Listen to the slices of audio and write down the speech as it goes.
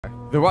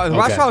The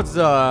Rothschild's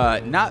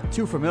not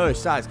too familiar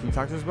size. Can you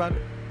talk to us about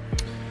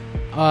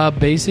it?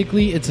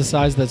 Basically, it's a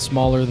size that's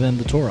smaller than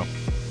the Toro.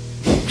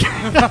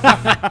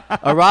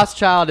 A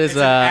Rothschild is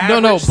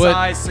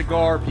size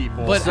cigar,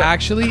 people. But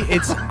actually,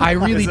 it's I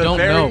really don't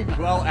know.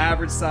 Well,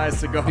 average size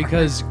cigar.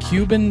 Because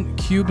Cuban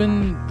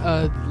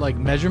like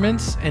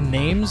measurements and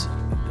names,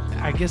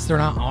 I guess they're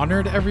not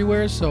honored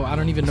everywhere, so I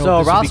don't even know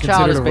if this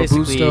Rothschild would be is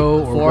considered a basically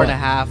Robusto or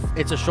 4.5.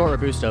 It's a short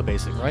Robusto,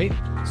 basically, right?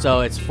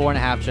 So it's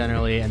 4.5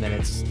 generally, and then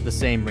it's the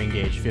same ring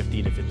gauge,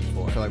 50 to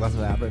 54. So like that's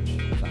the average.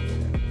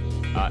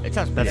 It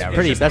sounds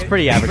That's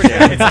pretty average.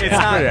 It's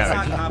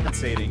not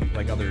compensating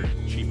like other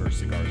cheaper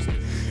cigars.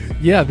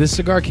 Yeah, this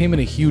cigar came in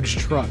a huge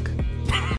truck.